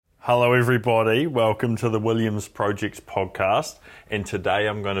Hello everybody, welcome to the Williams Projects podcast, and today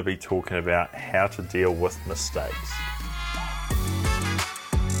I'm going to be talking about how to deal with mistakes.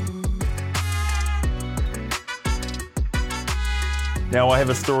 Now I have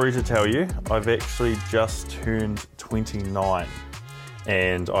a story to tell you. I've actually just turned 29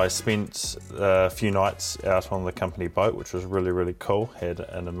 and I spent a few nights out on the company boat, which was really cool, had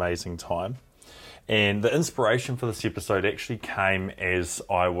an amazing time. And the inspiration for this episode actually came as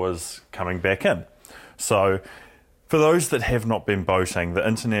I was coming back in. So for those that have not been boating, the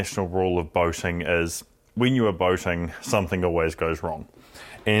international rule of boating is when you are boating, something always goes wrong.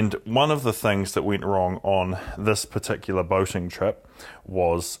 And one of the things that went wrong on this particular boating trip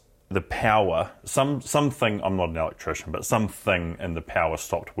was the power, something, I'm not an electrician, but something in the power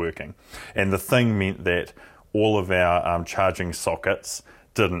stopped working. And the thing meant that all of our charging sockets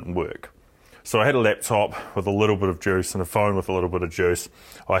didn't work. So I had a laptop with a little bit of juice and a phone with a little bit of juice.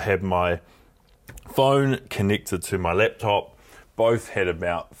 I had my phone connected to my laptop. Both had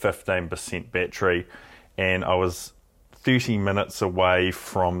about 15% battery, and I was 30 minutes away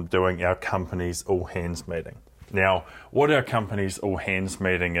from doing our company's all hands meeting. Now, what our company's all hands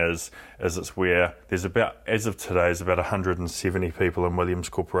meeting is it's where there's about, as of today, there's about 170 people in Williams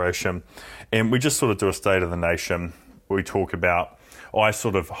Corporation, and we just sort of do a state of the nation. We talk about, I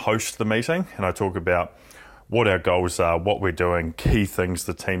sort of host the meeting and I talk about what our goals are, what we're doing, key things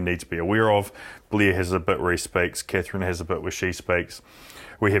the team need to be aware of. Blair has a bit where he speaks, Catherine has a bit where she speaks.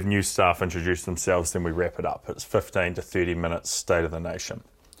 We have new staff introduce themselves, then we wrap it up. It's 15 to 30 minutes state of the nation.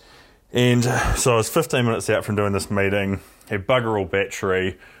 And so I was 15 minutes out from doing this meeting, had bugger all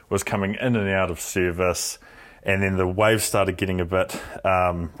battery, was coming in and out of service, and then the waves started getting a bit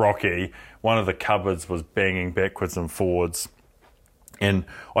rocky. One of the cupboards was banging backwards and forwards. And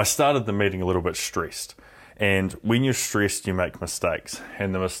I started the meeting a little bit stressed. And when you're stressed, you make mistakes.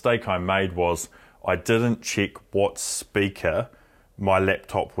 And the mistake I made was I didn't check what speaker my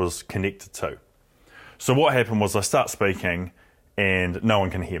laptop was connected to. So what happened was I start speaking and no one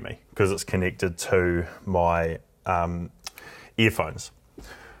can hear me because it's connected to my earphones.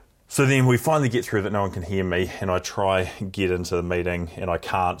 So then we finally get through that no one can hear me, and I try and get into the meeting and I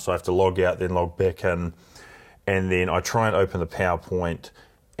can't, so I have to log out, then log back in. And then I try and open the PowerPoint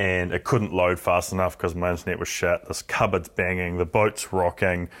and it couldn't load fast enough because my internet was shut. This cupboard's banging, the boat's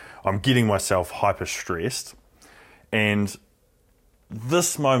rocking. I'm getting myself hyper stressed. And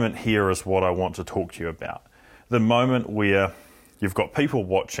this moment here is what I want to talk to you about. The moment where you've got people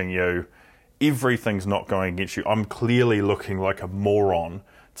watching you, everything's not going against you. I'm clearly looking like a moron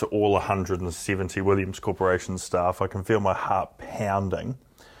to all 170 Williams Corporation staff. I can feel my heart pounding.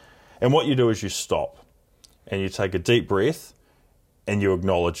 And what you do is you stop. And you take a deep breath and you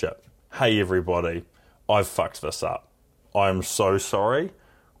acknowledge it. Hey everybody, I've fucked this up. I'm so sorry.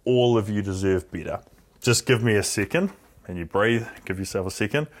 All of you deserve better. Just give me a second, and you breathe, give yourself a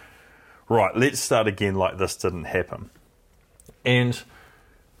second. Right, let's start again like this didn't happen. And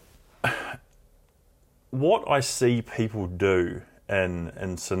what I see people do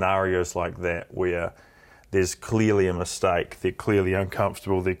in scenarios like that where there's clearly a mistake, they're clearly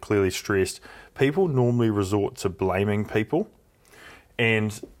uncomfortable, they're clearly stressed, people normally resort to blaming people.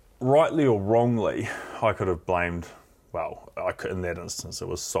 And rightly or wrongly, I could have blamed, in that instance it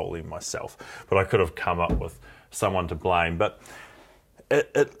was solely myself, but I could have come up with someone to blame. But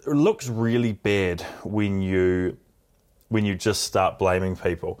it looks really bad when you just start blaming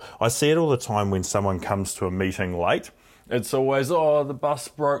people. I see it all the time when someone comes to a meeting late. It's always, the bus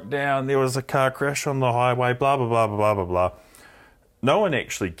broke down, there was a car crash on the highway, blah, blah, blah, blah, blah, blah. No one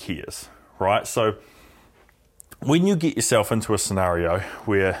actually cares, right? So when you get yourself into a scenario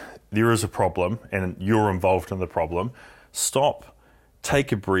where there is a problem and you're involved in the problem, stop,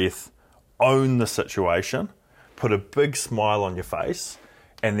 take a breath, own the situation, put a big smile on your face,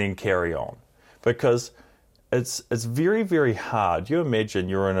 and then carry on. Because it's very hard. You imagine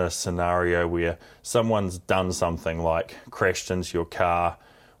you're in a scenario where someone's done something like crashed into your car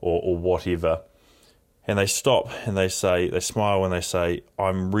or whatever, and they stop and they smile and they say,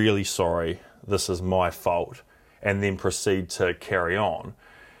 I'm really sorry, this is my fault, and then proceed to carry on.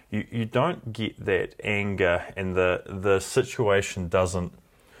 You don't get that anger, and the situation doesn't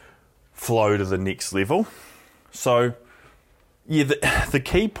flow to the next level. So yeah, the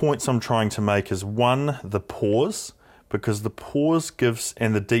key points I'm trying to make is one, the pause, because the pause gives,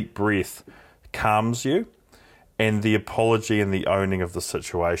 and the deep breath calms you, and the apology and the owning of the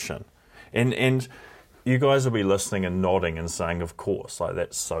situation. And you guys will be listening and nodding and saying, of course, like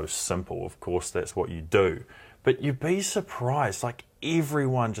that's so simple. Of course, that's what you do. But you'd be surprised, like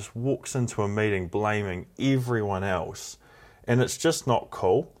everyone just walks into a meeting blaming everyone else, and it's just not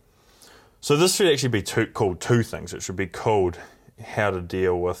cool. So this should actually be called two things. It should be called how to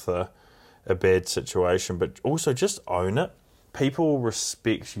deal with a bad situation, but also just own it. People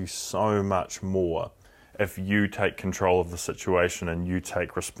respect you so much more if you take control of the situation and you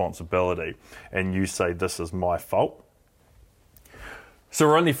take responsibility and you say, this is my fault. So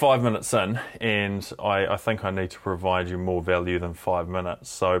we're only 5 minutes in, and I think I need to provide you more value than 5 minutes.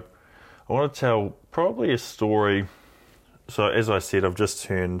 So I want to tell probably a story. So as I said, I've just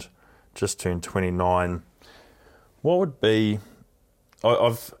turned 29. What would be,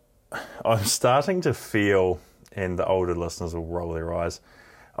 I'm starting to feel, and the older listeners will roll their eyes,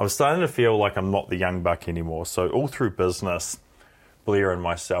 I'm starting to feel like I'm not the young buck anymore. So all through business, Blair and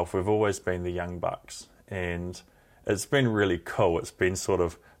myself, we've always been the young bucks, and it's been really cool. It's been sort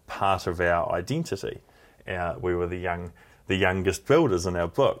of part of our identity. We were the youngest builders in our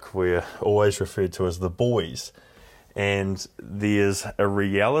book. We're always referred to as the boys. And there's a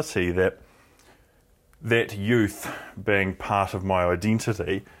reality that youth being part of my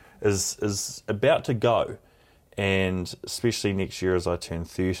identity is about to go. And especially next year as I turn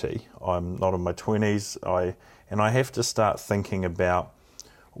 30, I'm not in my 20s, and I have to start thinking about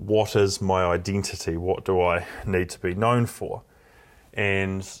what is my identity, what do I need to be known for.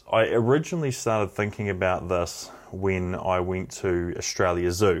 And I originally started thinking about this when I went to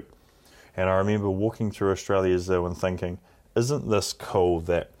Australia Zoo. And I remember walking through Australia Zoo and thinking, isn't this cool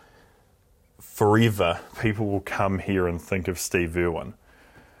that forever people will come here and think of Steve Irwin?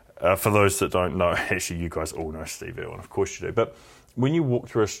 For those that don't know, actually you guys all know Steve Irwin, of course you do. But when you walk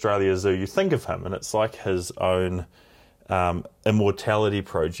through Australia Zoo, you think of him, and it's like his own immortality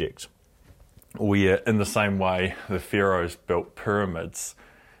project, where in the same way the pharaohs built pyramids,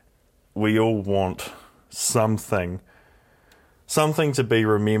 we all want something to be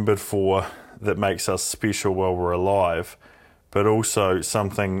remembered for that makes us special while we're alive, but also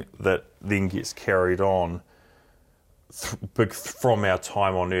something that then gets carried on from our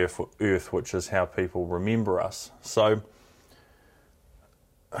time on Earth, which is how people remember us. So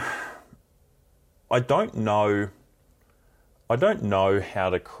I don't know how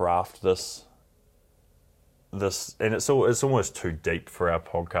to craft this, and it's almost too deep for our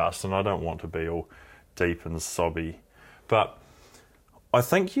podcast, and I don't want to be all deep and sobby, but I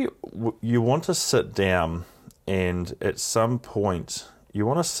think you want to sit down, and at some point you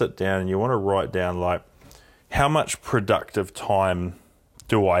want to sit down and you want to write down, like, how much productive time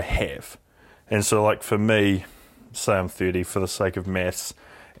do I have? And so, like, for me, say I'm 30 for the sake of maths,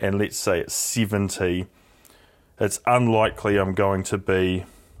 and let's say it's 70, it's unlikely I'm going to be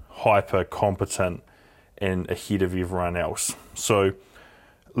hyper competent and ahead of everyone else. So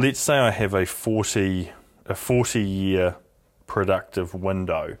let's say I have a 40 year productive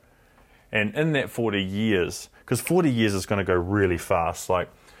window, and in that 40 years, because 40 years is going to go really fast, like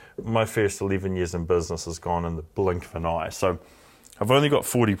my first 11 years in business has gone in the blink of an eye. So I've only got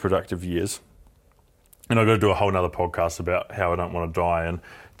 40 productive years, and I've got to do a whole nother podcast about how I don't want to die and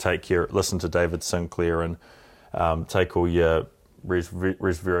listen to David Sinclair and take all your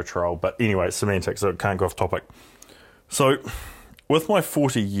resveratrol. But anyway, it's semantics, so it can't go off topic. So with my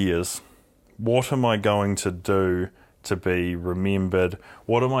 40 years, what am I going to do to be remembered?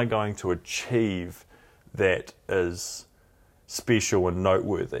 What am I going to achieve that is special and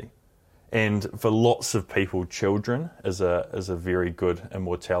noteworthy? And for lots of people, children is a very good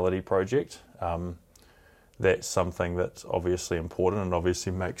immortality project. That's something that's obviously important and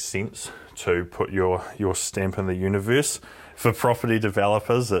obviously makes sense to put your stamp in the universe. For property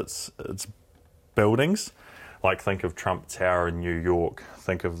developers, it's buildings. Like, think of Trump Tower in New York,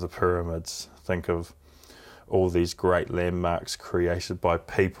 think of the pyramids, think of all these great landmarks created by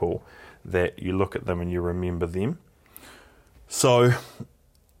people that you look at them and you remember them. So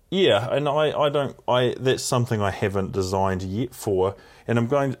yeah, and that's something I haven't designed yet for, and I'm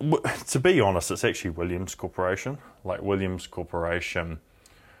going to be honest, it's actually Williams Corporation. Like, Williams Corporation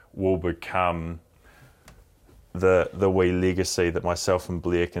will become the wee legacy that myself and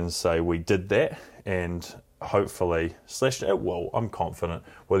Blair can say we did that, and hopefully, I'm confident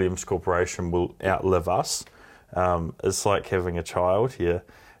Williams Corporation will outlive us. It's like having a child here.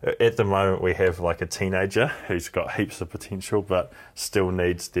 At the moment, we have like a teenager who's got heaps of potential but still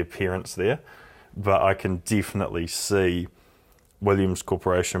needs their parents there. But I can definitely see Williams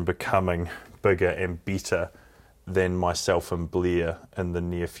Corporation becoming bigger and better than myself and Blair in the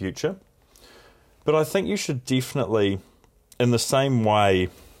near future. But I think you should definitely, in the same way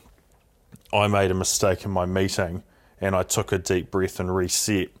I made a mistake in my meeting and I took a deep breath and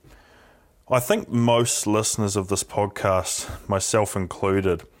reset, I think most listeners of this podcast, myself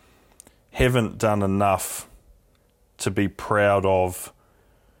included, haven't done enough to be proud of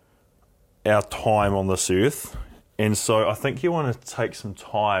our time on this earth. And so I think you want to take some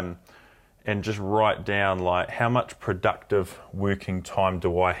time and just write down, like, how much productive working time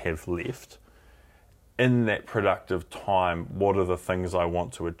do I have left? In that productive time, what are the things I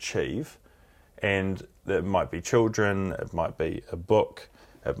want to achieve? And it might be children, it might be a book,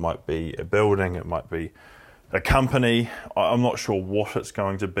 it might be a building, it might be a company. I'm not sure what it's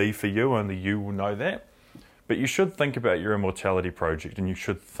going to be for you, only you will know that. But you should think about your immortality project, and you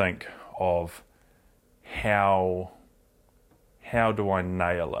should think of how do I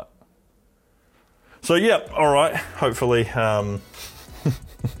nail it? So yeah, all right, hopefully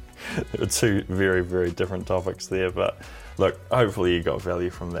two very, very different topics there, but look, hopefully you got value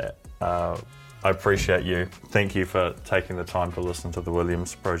from that. I appreciate you. Thank you for taking the time to listen to the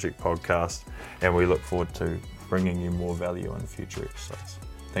Williams Project podcast, and we look forward to bringing you more value in future episodes.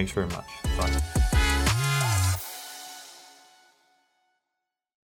 Thanks very much. Bye.